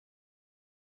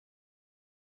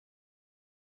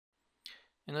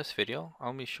In this video,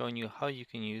 I'll be showing you how you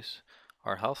can use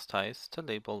our house ties to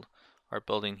label our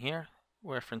building here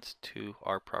reference to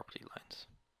our property lines.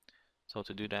 So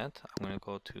to do that, I'm going to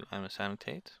go to MS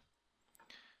Annotate,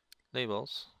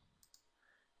 Labels,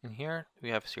 and here we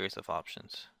have a series of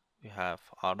options. We have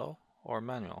Auto or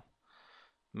Manual.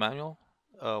 Manual,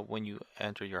 when you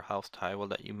enter your house tie, will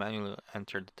let you manually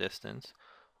enter the distance,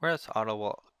 whereas Auto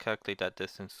will calculate that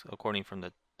distance according from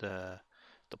the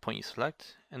point you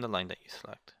select and the line that you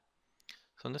select.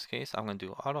 So in this case, I'm going to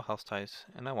do auto house ties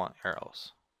and I want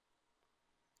arrows.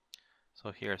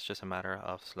 So here it's just a matter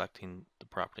of selecting the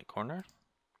property corner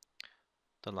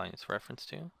the line is referenced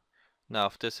to. Now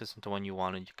if this isn't the one you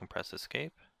wanted, you can press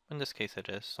escape. In this case it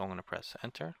is, so I'm going to press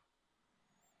enter.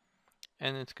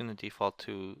 And it's going to default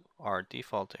to our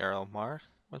default arrow mar,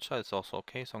 which is also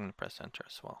okay, so I'm going to press enter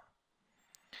as well.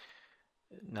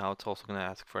 Now it's also going to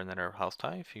ask for another house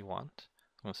tie if you want.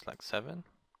 I'm going to select 7. I'm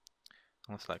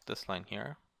going to select this line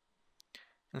here.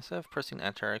 Instead of pressing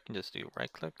enter, I can just do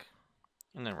right click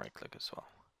and then right click as well.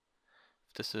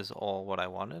 If this is all what I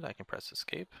wanted, I can press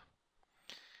escape.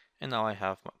 And now I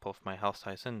have both my house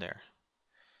ties in there.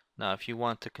 Now if you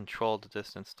want to control the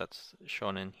distance that's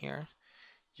shown in here,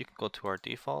 you can go to our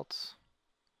defaults,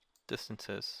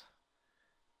 distances,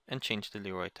 and change the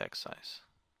Leroy text size,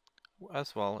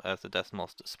 as well as the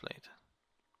decimals displayed.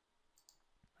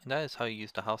 And that is how you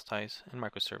use the house ties in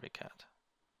MicroSurveyCAD.